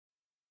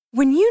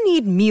When you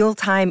need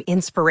mealtime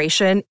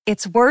inspiration,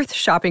 it's worth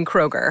shopping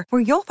Kroger,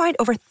 where you'll find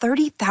over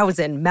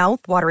 30,000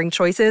 mouth-watering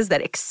choices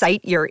that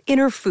excite your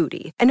inner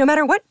foodie. And no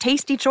matter what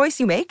tasty choice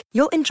you make,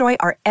 you'll enjoy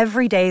our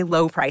everyday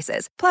low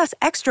prices, plus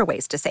extra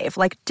ways to save,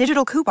 like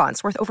digital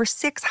coupons worth over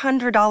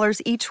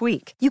 $600 each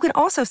week. You can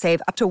also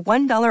save up to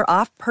 $1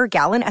 off per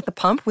gallon at the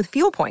pump with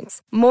fuel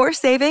points. More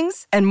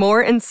savings and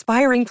more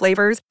inspiring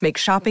flavors make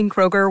shopping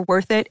Kroger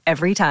worth it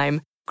every time.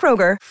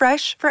 Kroger,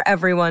 fresh for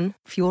everyone.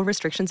 Fuel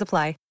restrictions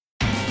apply.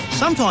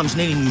 Sometimes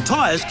needing new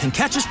tyres can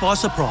catch us by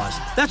surprise.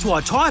 That's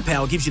why Tyre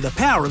Power gives you the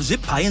power of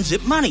Zip Pay and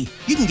Zip Money.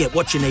 You can get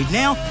what you need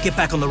now, get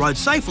back on the road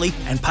safely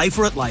and pay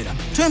for it later.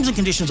 Terms and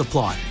conditions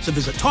apply. So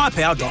visit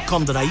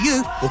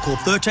tyrepower.com.au or call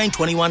 13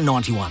 21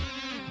 91.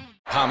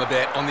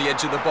 Palmerbet on the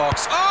edge of the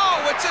box.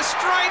 Oh, it's a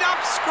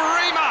straight-up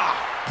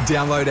screamer!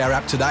 Download our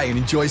app today and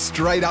enjoy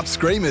straight-up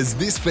screamers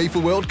this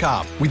FIFA World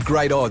Cup with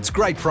great odds,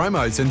 great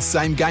promos and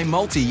same-game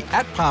multi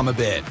at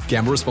Palmerbet.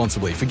 Gamble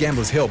responsibly. For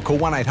Gamblers' Help, call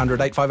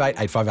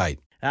 1-800-858-858.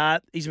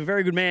 He's a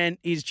very good man,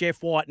 is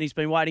Jeff White, and he's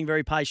been waiting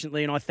very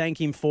patiently, and I thank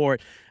him for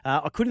it.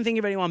 I couldn't think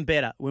of anyone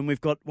better when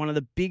we've got one of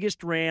the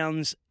biggest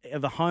rounds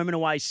of a home and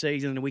away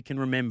season that we can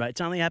remember.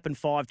 It's only happened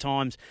 5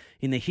 times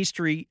in the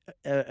history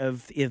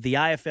of the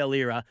AFL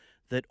era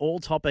that all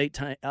top eight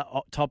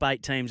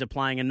teams are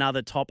playing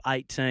another top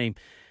 8 team.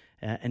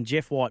 And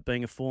Jeff White,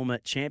 being a former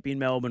champion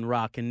Melbourne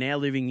ruck and now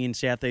living in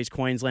southeast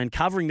Queensland,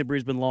 covering the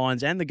Brisbane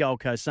Lions and the Gold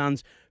Coast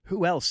Suns,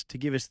 who else to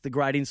give us the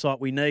great insight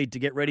we need to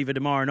get ready for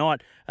tomorrow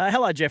night?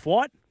 Hello, Jeff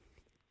White.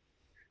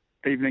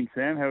 Evening,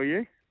 Sam. How are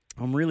you?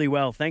 I'm really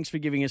well. Thanks for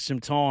giving us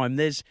some time.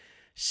 There's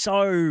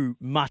so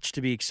much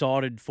to be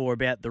excited for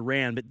about the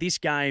round, but this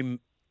game,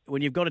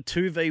 when you've got a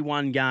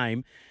 2v1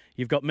 game,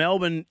 you've got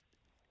Melbourne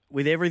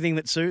with everything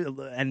that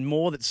and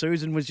more that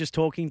Susan was just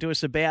talking to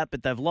us about,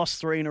 but they've lost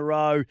 3 in a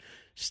row.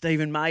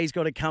 Stephen May's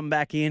got to come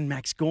back in.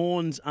 Max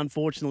Gawn's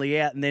unfortunately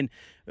out. And then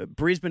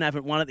Brisbane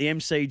haven't won at the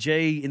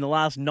MCG in the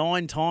last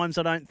 9 times,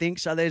 I don't think.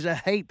 So there's a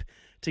heap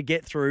to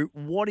get through.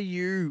 What are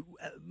you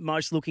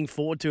most looking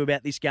forward to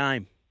about this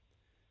game?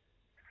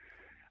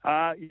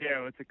 Yeah,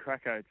 it's a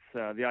cracker. It's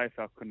the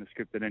AFL couldn't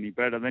have scripted any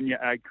better. Then you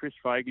add Chris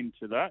Fagan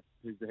to that,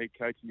 who's the head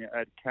coach, and you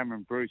add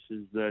Cameron Bruce,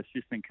 who's the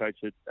assistant coach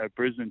at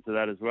Brisbane, to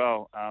that as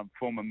well.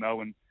 Former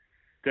Melbourne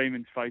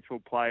Demons faithful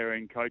player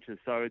and coaches.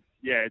 So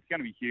it's going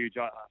to be huge.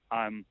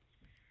 The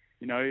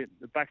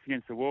back's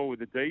against the wall with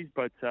the D's,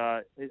 but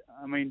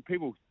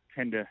people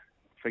tend to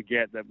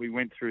forget that we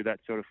went through that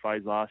sort of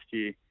phase last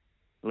year,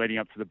 leading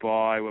up to the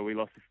bye, where we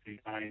lost a few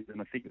games,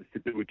 and I think it was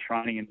to do with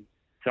training and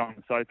so on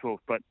and so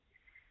forth. But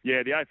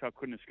yeah, the AFL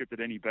couldn't have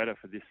scripted any better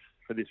for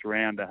this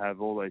round to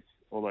have all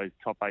those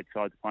top 8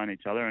 sides playing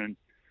each other, and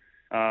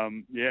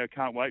I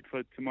can't wait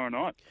for tomorrow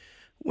night.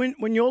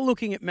 When you're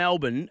looking at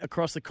Melbourne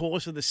across the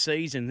course of the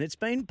season, it's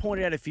been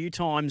pointed out a few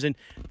times, and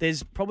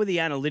there's probably the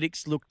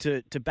analytics look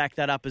to back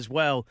that up as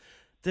well,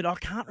 that I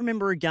can't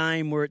remember a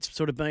game where it's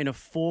sort of been a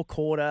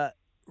 4-quarter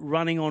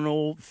running on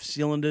all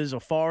cylinders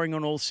or firing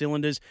on all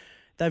cylinders.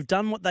 They've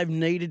done what they've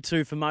needed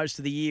to for most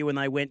of the year when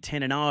they went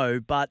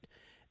 10-0, but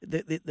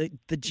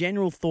the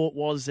general thought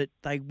was that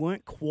they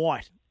weren't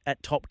quite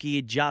at top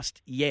gear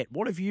just yet.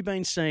 What have you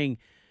been seeing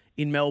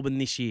in Melbourne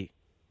this year?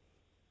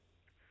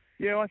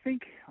 Yeah, I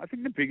think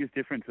the biggest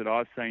difference that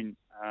I've seen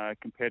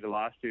compared to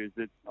last year is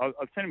that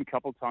I've seen him a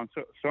couple of times,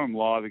 saw him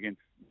live against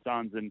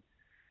Suns, and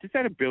just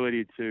that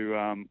ability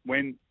to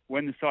when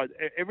the side,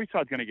 every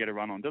side's going to get a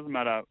run on. Doesn't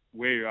matter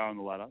where you are on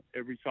the ladder,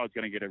 every side's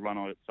going to get a run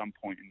on at some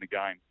point in the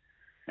game,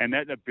 and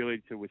that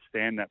ability to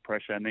withstand that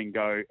pressure and then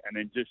go and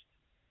then just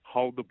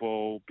hold the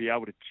ball, be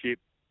able to chip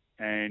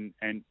and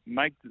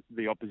make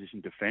the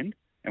opposition defend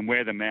and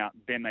wear them out.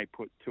 Then they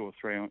put 2 or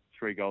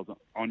 3 goals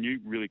on you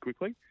really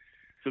quickly.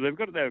 So they've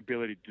got their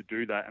ability to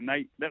do that, and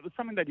that was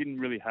something they didn't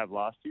really have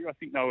last year. I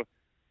think they were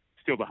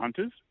still the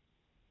hunters.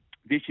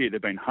 This year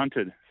they've been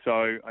hunted,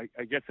 so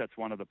I guess that's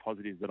one of the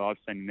positives that I've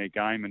seen in their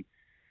game.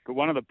 But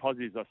one of the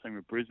positives I've seen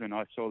with Brisbane,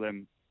 I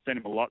seen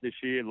him a lot this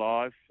year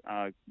live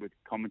with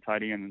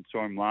commentating, and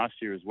saw him last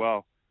year as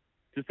well.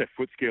 Just their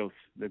foot skills,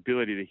 the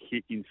ability to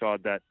hit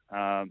inside that,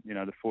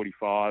 the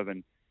 45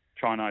 and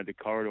try and know the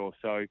corridor.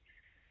 So,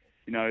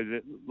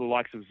 the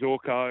likes of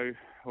Zorko,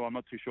 who I'm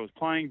not too sure is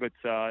playing, but,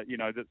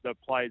 the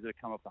players that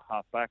come off the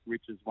half-back,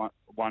 Rich is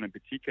one in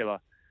particular,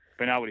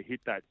 been able to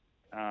hit that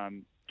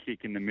kick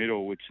in the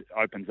middle, which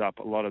opens up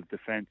a lot of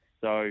defence.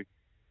 So,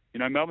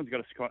 Melbourne's got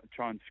to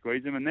try and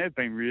squeeze them, and they've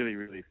been really,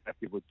 really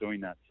effective with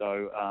doing that.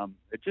 So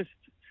it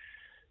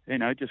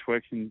just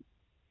works in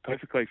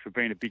perfectly for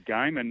being a big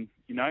game, and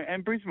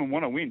Brisbane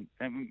want to win.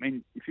 I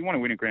mean, if you want to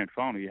win a grand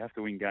final, you have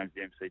to win games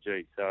at the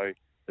MCG. So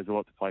there's a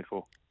lot to play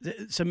for.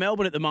 So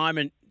Melbourne at the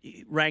moment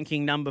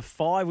ranking number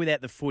 5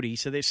 without the footy,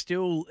 so they're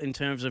still, in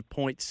terms of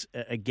points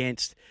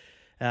against,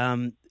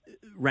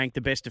 ranked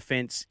the best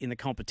defence in the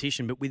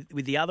competition. But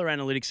with the other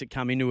analytics that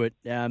come into it,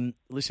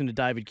 listen to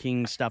David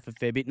King's stuff a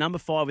fair bit. Number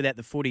 5 without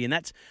the footy, and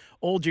that's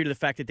all due to the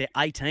fact that they're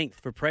 18th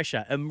for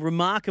pressure. And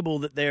remarkable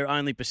that they're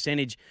only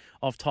percentage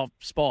of top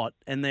spot,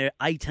 and they're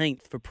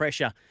 18th for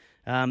pressure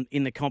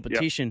in the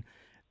competition.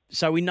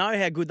 So we know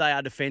how good they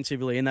are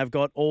defensively, and they've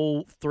got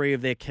all three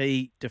of their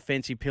key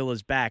defensive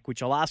pillars back,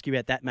 which I'll ask you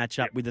about that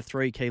matchup with the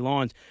three key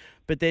lines.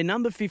 But they're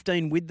number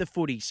 15 with the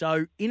footy.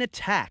 So in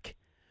attack,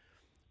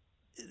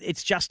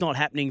 it's just not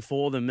happening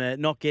for them. They're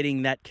not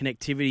getting that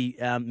connectivity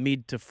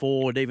mid to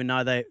forward, even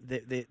though their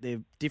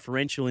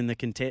differential in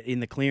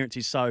the clearance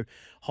is so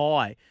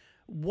high.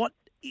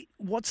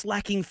 What's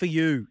lacking for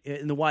you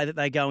in the way that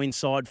they go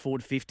inside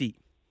forward 50?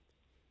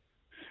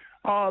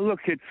 Oh, look,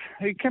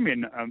 it can be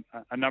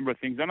a number of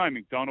things. I know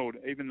McDonald,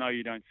 even though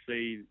you don't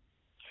see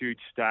huge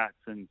stats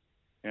and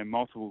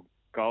multiple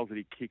goals that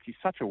he kicks, he's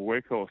such a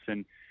workhorse,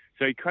 and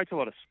so he creates a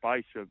lot of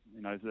space for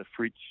the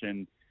Fritsch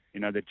and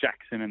the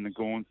Jackson and the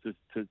Gawns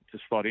to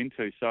slot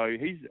into. So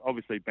he's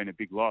obviously been a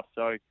big loss.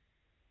 So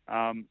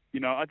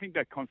I think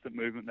that constant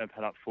movement they've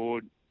had up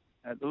forward,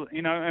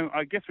 and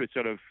I guess we're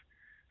sort of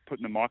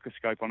putting a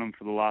microscope on them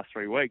for the last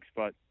 3 weeks,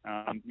 but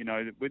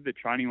with the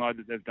training load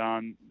that they've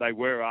done, they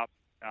were up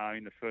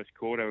in the first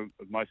quarter of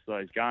most of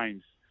those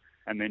games,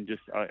 and then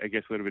just, I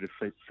guess, a little bit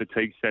of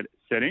fatigue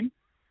set in.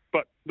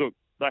 But look,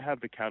 they have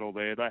the cattle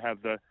there. They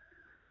have the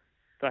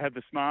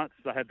smarts.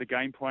 They have the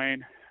game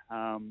plan.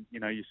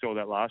 You saw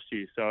that last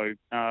year. So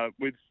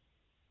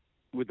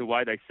with the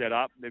way they set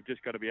up, they've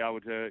just got to be able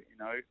to,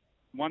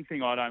 one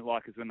thing I don't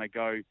like is when they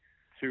go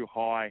too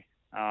high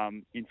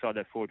inside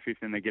their forward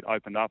 50 and they get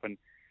opened up. And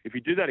if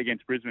you do that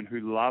against Brisbane,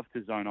 who love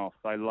to zone off,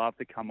 they love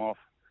to come off,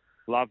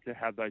 love to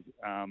have those,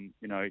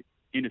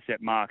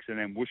 intercept marks, and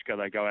then whooshka,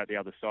 they go out the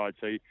other side.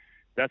 So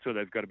that's where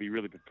they've got to be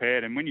really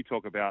prepared. And when you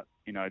talk about,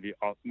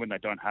 when they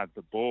don't have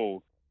the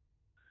ball,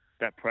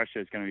 that pressure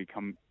is going to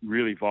become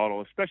really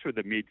vital, especially with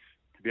the mids,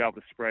 to be able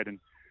to spread and,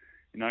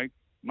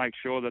 make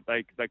sure that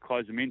they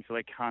close them in so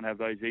they can't have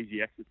those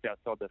easy exits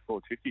outside their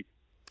forward 50.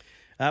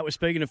 We're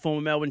speaking to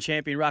former Melbourne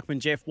champion ruckman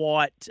Jeff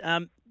White.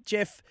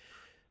 Jeff,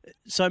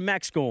 so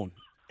Max Gawn,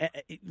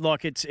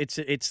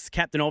 it's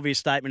Captain Obvious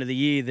statement of the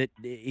year that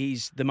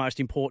he's the most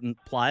important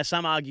player.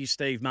 Some argue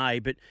Steve May,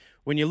 but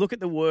when you look at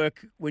the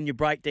work, when you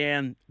break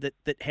down that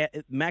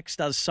Max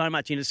does so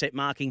much intercept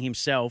marking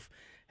himself,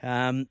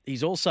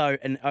 he's also,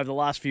 and over the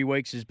last few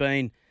weeks, has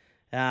been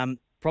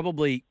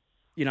probably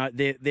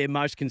their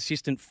most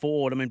consistent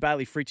forward. I mean,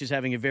 Bailey Fritsch is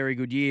having a very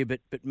good year,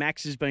 but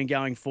Max has been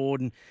going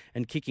forward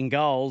and kicking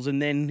goals,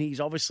 and then he's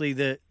obviously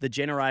the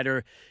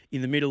generator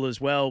in the middle as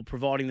well,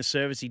 providing the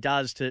service he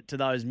does to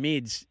those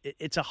mids.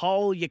 It's a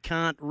hole you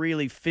can't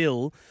really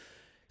fill.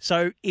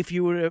 So if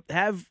you were to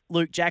have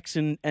Luke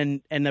Jackson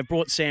and they've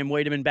brought Sam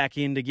Wiedemann back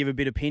in to give a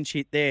bit of pinch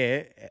hit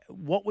there,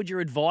 what would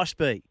your advice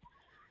be?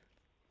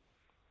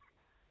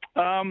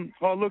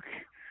 Well, look,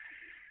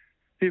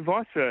 the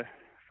advice for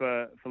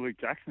Luke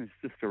Jackson is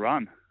just to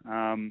run.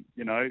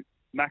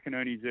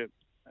 McInerney's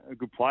a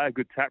good player, a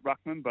good tap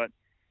ruckman, but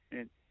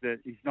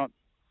he's not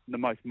the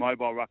most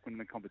mobile ruckman in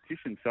the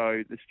competition.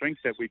 So the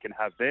strength that we can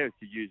have there is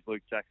to use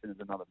Luke Jackson as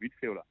another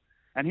midfielder.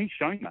 And he's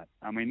shown that.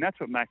 I mean, that's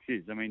what Max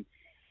is. I mean,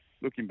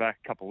 looking back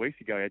a couple of weeks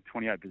ago, he had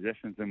 28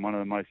 possessions and one of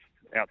the most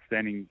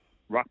outstanding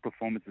ruck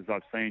performances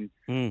I've seen,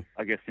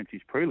 I guess, since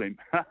his prelim.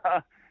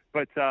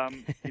 But, I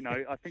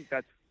think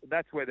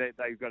that's where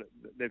they've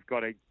got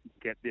to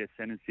get their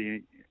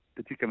ascendancy,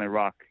 particularly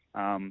ruck.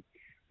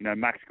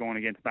 Max going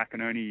against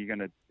McInerney, you're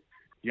going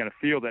to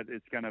feel that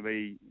it's going to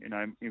be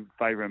in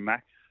favour of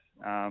Max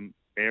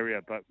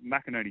area. But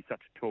McInerney's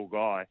such a tall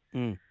guy.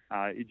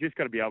 You just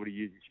got to be able to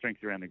use his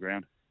strength around the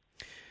ground.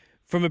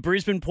 From a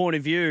Brisbane point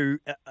of view,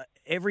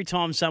 every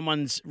time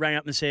someone's rang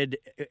up and said,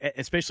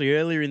 especially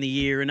earlier in the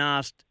year, and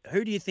asked,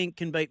 who do you think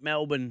can beat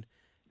Melbourne?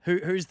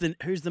 Who's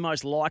the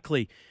most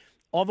likely?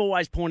 I've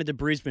always pointed to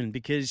Brisbane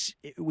because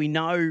we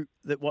know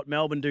that what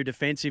Melbourne do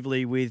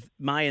defensively with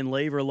May and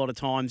Lever a lot of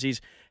times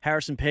is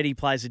Harrison Petty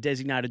plays a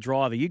designated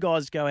driver. You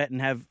guys go out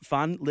and have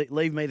fun.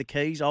 Leave me the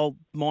keys. I'll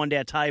mind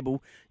our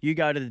table. You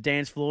go to the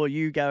dance floor.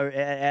 You go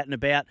out and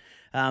about,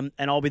 and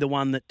I'll be the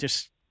one that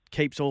just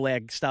keeps all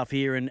our stuff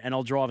here and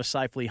I'll drive us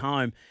safely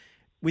home.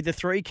 With the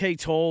three key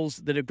talls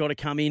that have got to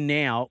come in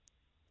now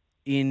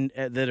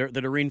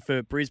that are in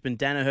for Brisbane,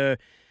 Danaher,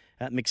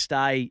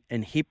 McStay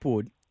and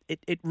Hipwood,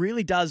 it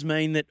really does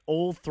mean that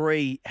all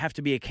three have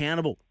to be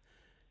accountable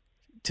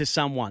to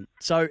someone.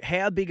 So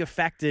how big a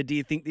factor do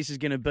you think this is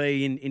going to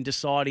be in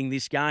deciding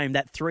this game,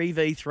 that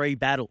 3v3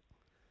 battle?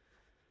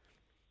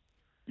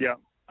 Yeah.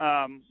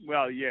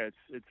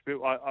 It's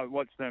I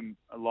watched them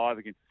live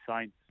against the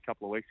Saints a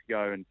couple of weeks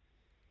ago, and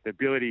the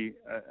ability,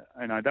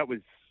 that was,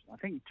 I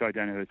think, Joe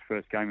Danaher's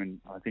first game in,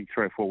 3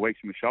 or 4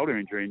 weeks from a shoulder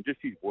injury, and just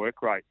his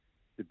work rate,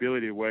 the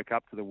ability to work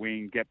up to the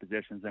wing, get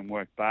possessions and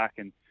work back,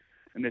 and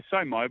they're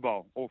so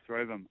mobile, all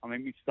three of them. I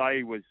mean,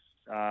 McStay was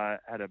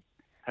had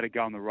a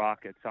go on the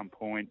ruck at some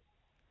point,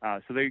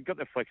 so they've got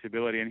the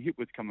flexibility. And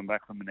Hipwood's coming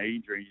back from an knee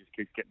injury; he just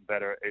keeps getting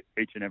better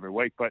each and every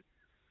week. But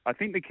I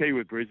think the key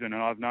with Brisbane,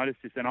 and I've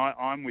noticed this, and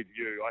I'm with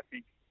you. I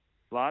think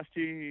last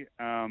year,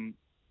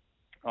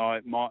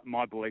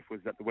 my belief was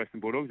that the Western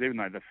Bulldogs, even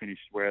though they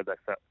finished where they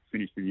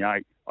finished in the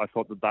 8, I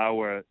thought that they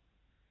were,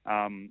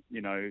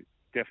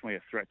 definitely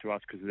a threat to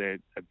us because of their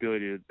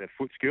ability, their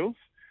foot skills.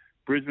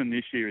 Brisbane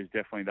this year is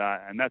definitely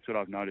that, and that's what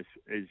I've noticed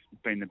has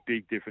been the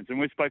big difference. And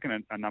we've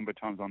spoken a number of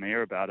times on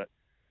air about it.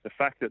 The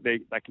fact that they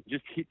can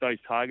just hit those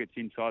targets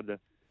inside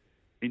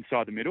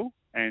the middle,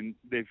 and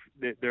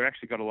they're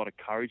actually got a lot of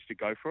courage to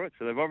go for it.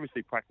 So they've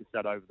obviously practiced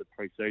that over the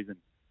pre-season,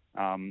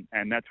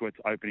 and that's what's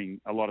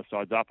opening a lot of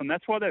sides up, and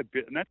that's why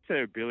that's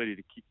their ability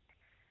to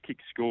kick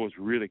scores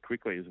really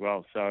quickly as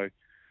well. So.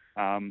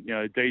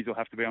 D's will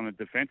have to be on the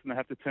defence, and they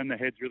have to turn their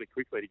heads really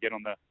quickly to get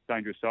on the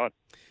dangerous side.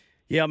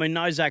 Yeah, I mean,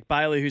 no Zach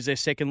Bailey, who's their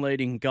second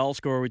leading goal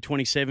scorer with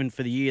 27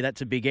 for the year.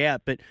 That's a big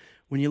out. But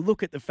when you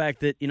look at the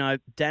fact that,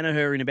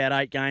 Danaher in about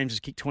 8 games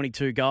has kicked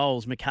 22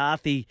 goals.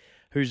 McCarthy,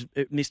 who's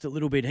missed a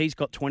little bit, he's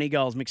got 20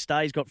 goals.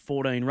 McStay's got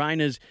 14.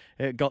 Rayner's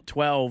got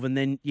 12. And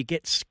then you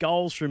get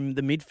goals from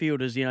the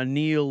midfielders.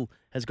 Neil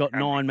has got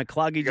 9.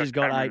 McCluggage has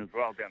got 8. As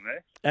well down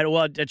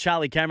there.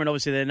 Charlie Cameron,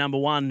 obviously, their number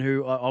one,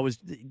 who I was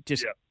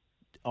just... Yep.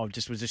 I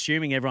just was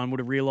assuming everyone would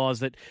have realised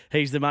that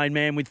he's the main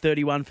man with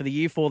 31 for the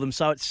year for them.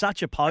 So it's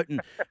such a potent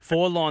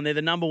forward line. They're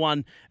the number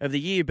one of the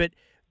year. But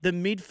the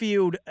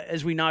midfield,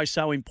 as we know,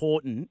 so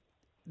important.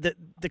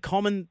 The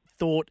common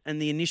thought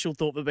and the initial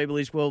thought for people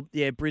is, well,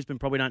 yeah, Brisbane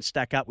probably don't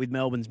stack up with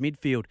Melbourne's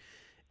midfield.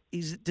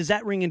 Does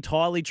that ring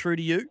entirely true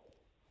to you?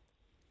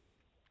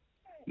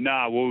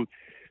 No, well,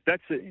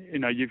 that's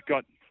you've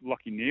got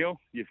Lachie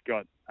Neale, you've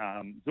got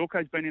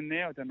Zorko's been in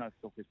there. I don't know if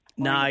Zorko's playing.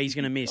 No, he's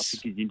going to miss.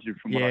 I think he's injured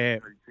from what I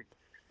heard.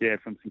 Yeah,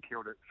 from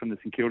the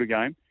St Kilda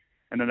game.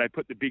 And then they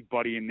put the big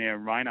body in there,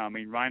 Rayner. I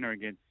mean, Rayner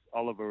against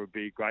Oliver would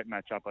be a great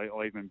matchup,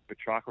 or even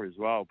Petrarca as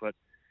well. But,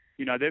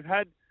 they've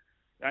had,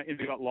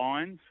 they've got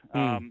Lyons,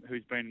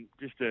 who's been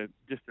just a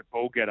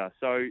ball getter.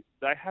 So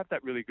they have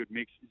that really good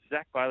mix.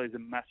 Zach Bailey's a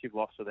massive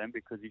loss for them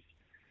because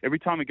every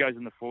time he goes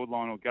in the forward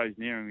line or goes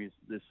near him, he's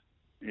this,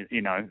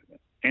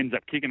 ends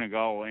up kicking a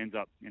goal or ends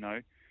up,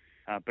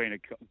 being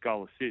a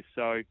goal assist.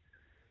 So,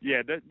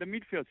 yeah, the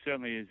midfield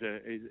certainly is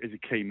a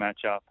key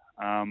matchup.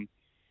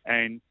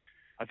 And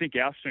I think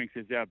our strength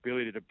is our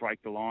ability to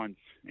break the lines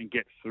and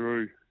get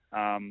through.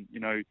 I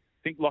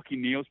think Lachie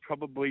Neale's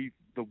probably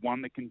the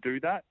one that can do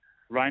that.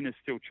 Rayner's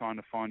still trying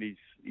to find his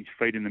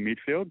feet in the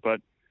midfield, but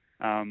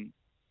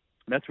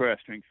that's where our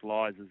strength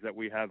lies, is that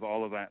we have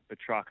Oliver,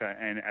 Petrarca,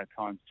 and at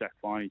times Jack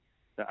Viney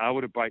that are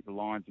able to break the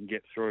lines and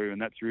get through,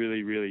 and that's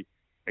really, really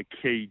a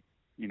key,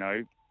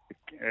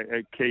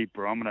 a key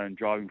barometer in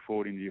driving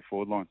forward into your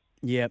forward line.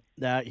 Yeah,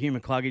 Hugh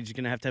McCluggage is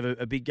going to have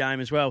a big game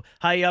as well.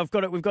 Hey,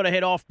 we've got to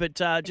head off, but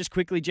just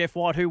quickly, Jeff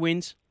White, who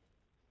wins?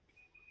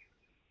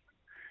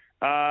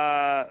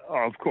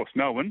 Of course,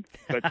 Melbourne.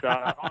 But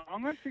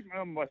I'm going to pick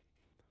Melbourne.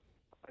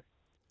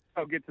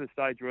 I'll get to the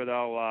stage where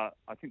they'll.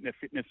 I think their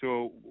fitness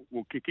will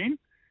kick in,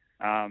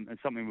 and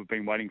something we've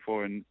been waiting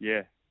for. And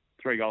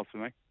 3 goals for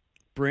me.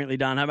 Brilliantly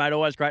done, hey mate.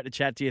 Always great to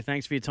chat to you.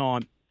 Thanks for your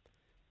time.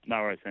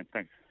 No worries, man.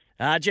 Thanks.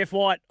 Jeff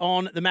White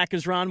on the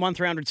Macca's Run,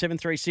 1300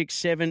 736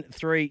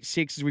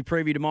 736 as we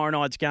preview tomorrow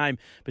night's game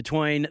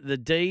between the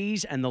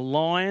D's and the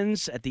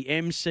Lions at the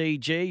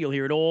MCG. You'll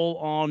hear it all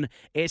on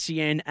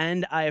SEN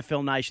and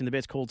AFL Nation, the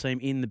best call team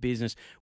in the business.